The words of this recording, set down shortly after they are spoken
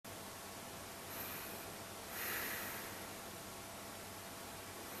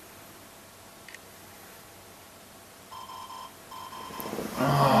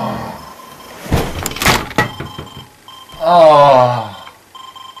Oh.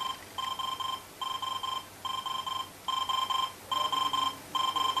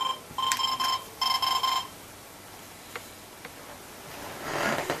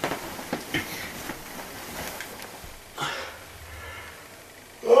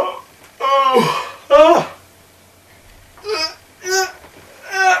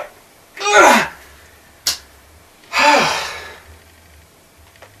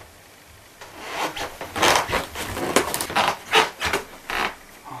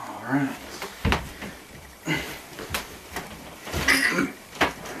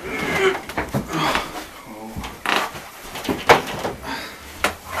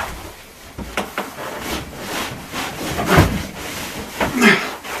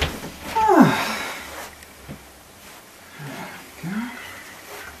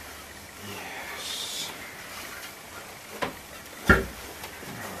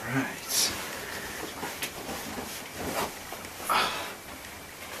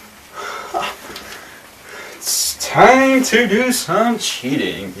 Time to do some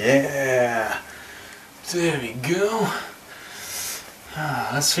cheating. Yeah. There we go.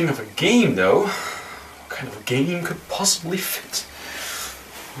 Let's think of a game though. What kind of a game could possibly fit?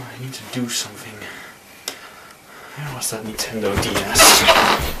 I need to do something. Where was that Nintendo DS?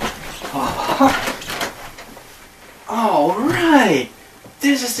 Alright!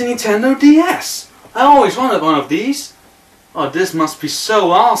 This is the Nintendo DS! I always wanted one of these! Oh, this must be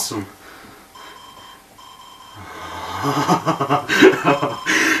so awesome!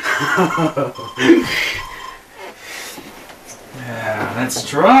 Yeah, let's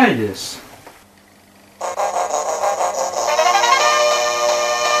try this.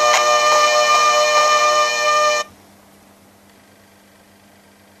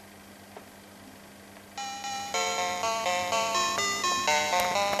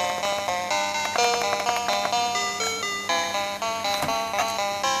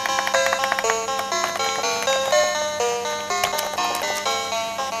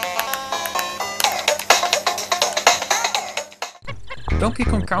 Donkey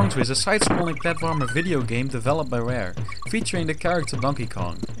Kong Country is a side-scrolling platformer video game developed by Rare, featuring the character Donkey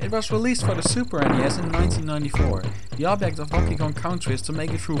Kong. It was released for the Super NES in 1994. The object of Donkey Kong Country is to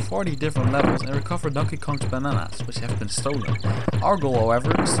make it through 40 different levels and recover Donkey Kong's bananas, which have been stolen. Our goal,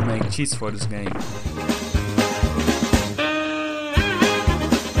 however, is to make cheats for this game.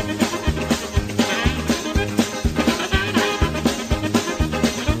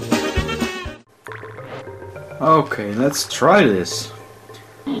 Okay, let's try this.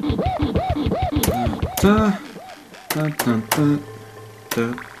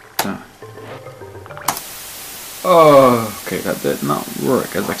 Oh, okay, that did not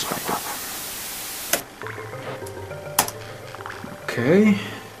work as expected. Okay.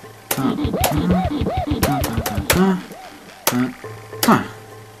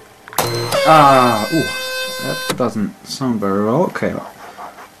 Ooh, that doesn't sound very well. Okay, well,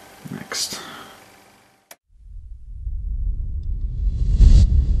 next.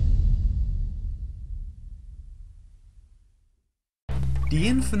 The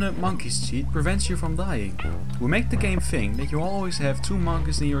infinite monkeys cheat prevents you from dying. We make the game think that you always have 2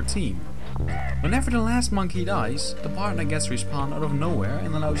 monkeys in your team. Whenever the last monkey dies, the partner gets respawned out of nowhere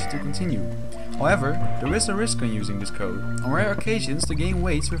and allows you to continue. However, there is a risk on using this code. On rare occasions, the game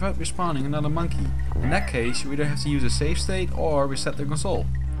waits without respawning another monkey. In that case, you either have to use a save state or reset the console.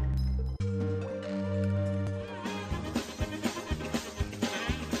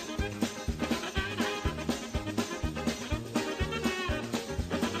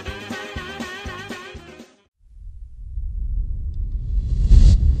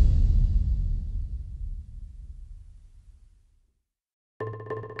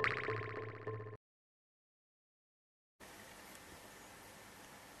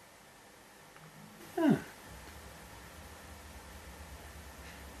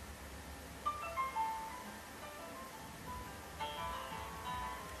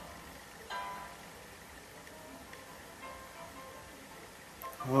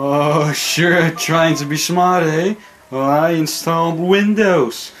 Oh, sure, trying to be smart, eh? Well, I installed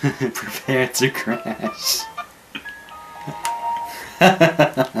Windows. Prepare to crash.